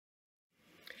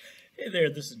Hey there,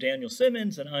 this is Daniel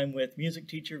Simmons, and I'm with Music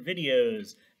Teacher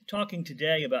Videos, talking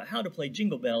today about how to play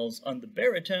Jingle Bells on the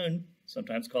baritone,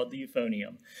 sometimes called the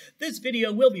euphonium. This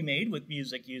video will be made with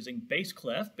music using bass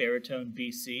clef, Baritone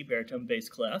BC, baritone bass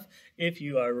clef. If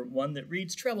you are one that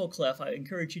reads treble clef, I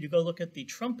encourage you to go look at the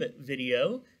trumpet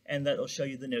video, and that'll show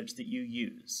you the notes that you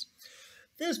use.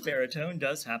 This baritone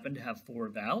does happen to have 4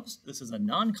 valves. This is a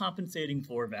non-compensating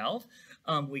 4-valve.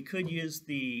 We could use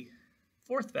the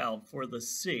 4th valve for the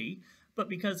C, but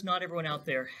because not everyone out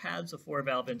there has a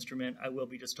 4-valve instrument, I will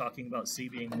be just talking about C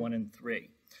being 1 and 3.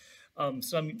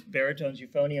 Some baritones,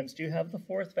 euphoniums, do have the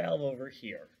 4th valve over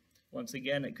here. Once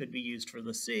again, it could be used for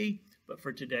the C, but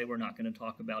for today, we're not going to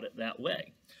talk about it that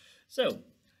way. So,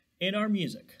 in our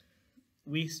music,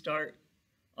 we start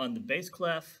on the bass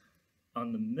clef,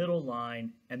 on the middle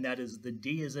line, and that is the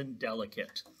D as in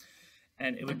delicate,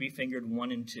 and it would be fingered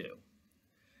 1 and 2.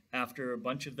 After a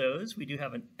bunch of those, we do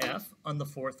have an F on the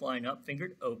 4th line up,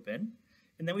 fingered open,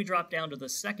 and then we drop down to the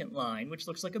 2nd line, which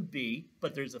looks like a B,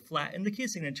 but there's a flat in the key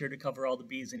signature to cover all the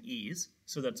B's and E's,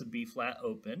 so that's a B flat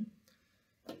open,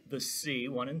 the C,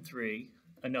 1 and 3,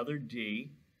 another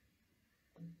D,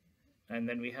 and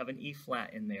then we have an E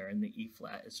flat in there, and the E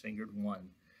flat is fingered 1.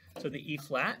 So the E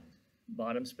flat,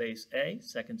 bottom space A,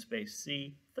 2nd space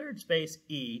C, 3rd space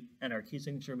E, and our key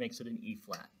signature makes it an E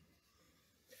flat.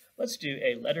 Let's do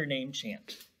a letter name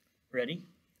chant. Ready?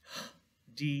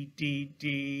 D, D,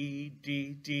 D,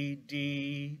 D, D,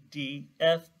 D, D,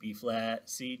 F, B flat,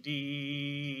 C,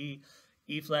 D,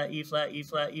 E flat, E flat, E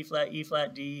flat, E flat, E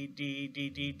flat, D, D, D,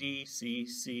 D, D, C,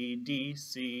 C, D,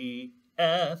 C,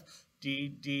 F, D,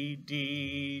 D,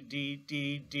 D, D,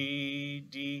 D, D,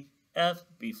 D, F,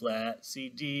 B flat, C,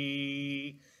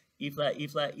 D, E flat, E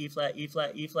flat, E flat, E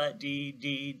flat, E flat, D,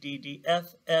 D, D, D,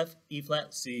 F, F, E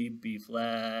flat, C, B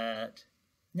flat.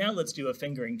 Now let's do a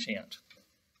fingering chant.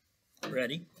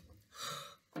 Ready?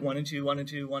 1 and 2, 1 and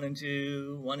 2, 1 and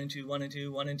 2, 1 and 2, 1 and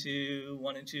 2, 1 and 2,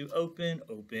 1 and 2, open,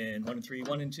 open, 1 and 3,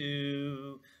 1 and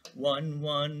 2, 1,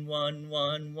 1, 1,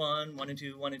 1, 1, 1 and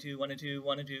 2, 1 and 2, 1 and 2,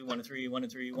 1 and 2, 1 and 3, 1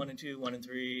 and 3, 1 and 2, 1 and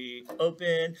 3,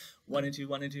 open, 1 and 2,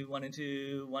 1 and 2, 1 and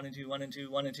 2, 1 and 2, 1 and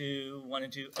 2, 1 and 2, 1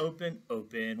 and 2, open,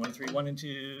 open, 1 and 3, 1 and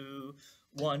 2,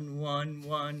 1, 1,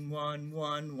 1, 1,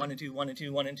 1, 1 and 2, 1 and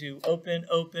 2, 1 and 2, open,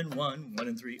 open, 1, 1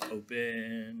 and 3,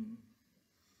 open.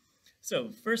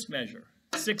 So, first measure,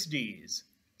 6 Ds,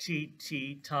 T,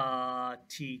 T, ta,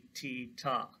 T, T,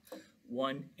 ta,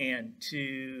 1 and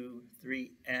 2,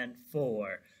 3 and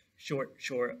 4, short,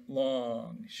 short,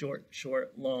 long, short,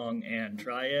 short, long, and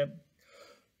try it.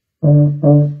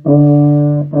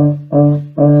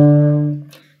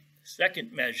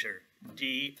 Second measure,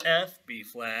 D, F, B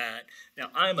flat.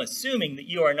 Now, I'm assuming that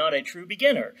you are not a true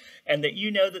beginner and that you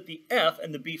know that the F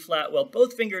and the B flat, while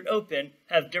both fingered open,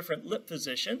 have different lip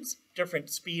positions, different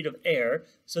speed of air,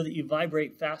 so that you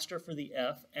vibrate faster for the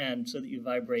F and so that you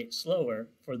vibrate slower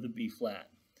for the B flat.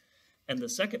 And the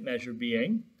second measure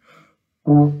being...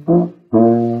 All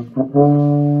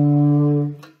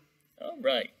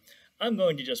right. I'm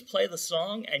going to just play the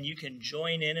song, and you can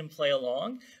join in and play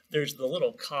along. There's the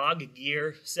little cog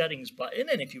gear settings button,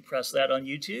 and if you press that on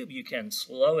YouTube, you can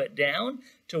slow it down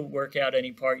to work out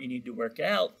any part you need to work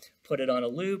out, put it on a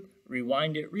loop,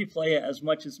 rewind it, replay it as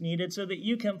much as needed so that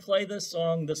you can play this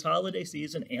song this holiday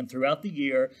season and throughout the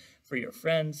year for your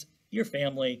friends, your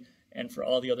family, and for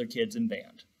all the other kids in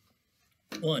band.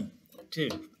 1, 2,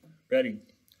 ready.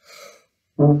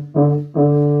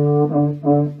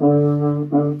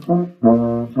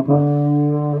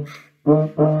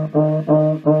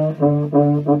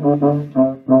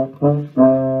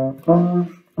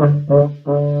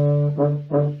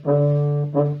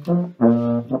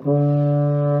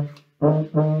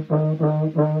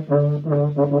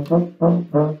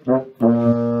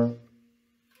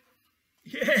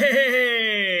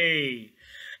 Yay!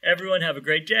 Everyone have a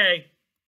great day.